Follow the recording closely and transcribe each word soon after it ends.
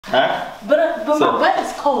Huh? But my butt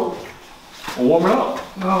is cold. Warm it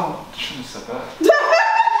up. No, shouldn't have said that.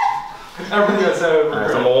 Everything I said.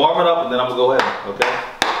 Alright, so I'm gonna warm it up and then I'm gonna go in, okay?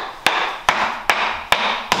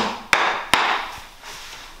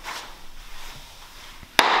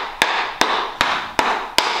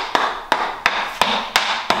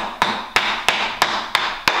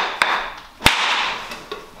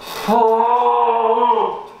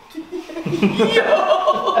 Oh!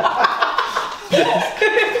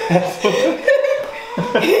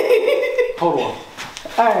 Hold on.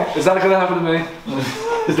 Alright. Is that gonna happen to me?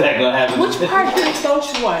 Is that gonna happen? Which part don't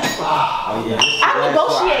you want? Oh yeah. I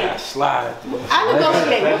negotiate. Slide. I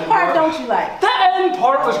negotiate. What part don't you like? The end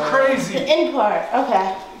part was crazy. The end part.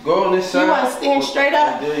 Okay. Go on this side. You want to stand straight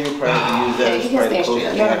up? Do you probably use that? Yeah, you can stand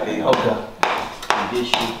straight up. Okay.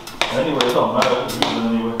 Anyway, it don't matter.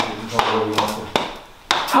 Anyway, it's not where we want to.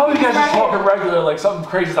 How are you guys just talking regular like something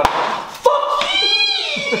crazy's not happening? Fuck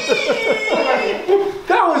you!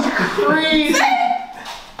 That was crazy!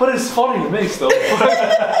 But it's funny to me still.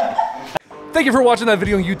 Thank you for watching that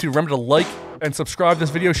video on YouTube. Remember to like and subscribe to this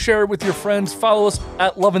video, share it with your friends, follow us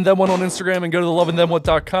at LoveandThem1 on Instagram, and go to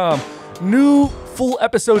theloveandthem1.com. New full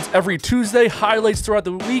episodes every Tuesday, highlights throughout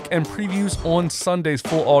the week, and previews on Sundays,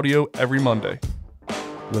 full audio every Monday.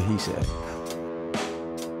 What he said.